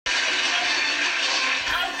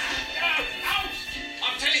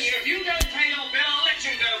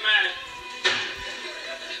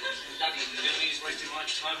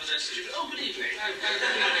much time with us. Oh, good evening.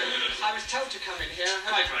 I was told to come in here.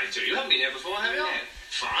 Quite right, too. You haven't been here before, have you? No.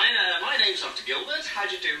 Fine. My name's Dr. Gilbert. How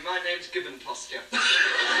do you do? My name's Gibbon Posture. This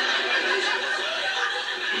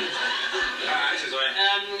is all right.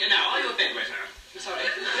 Now, are you a bedwetter? Sorry?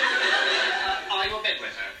 Are you a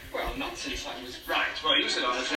bedwetter? Well, not since I was... Right. Well, you sit on a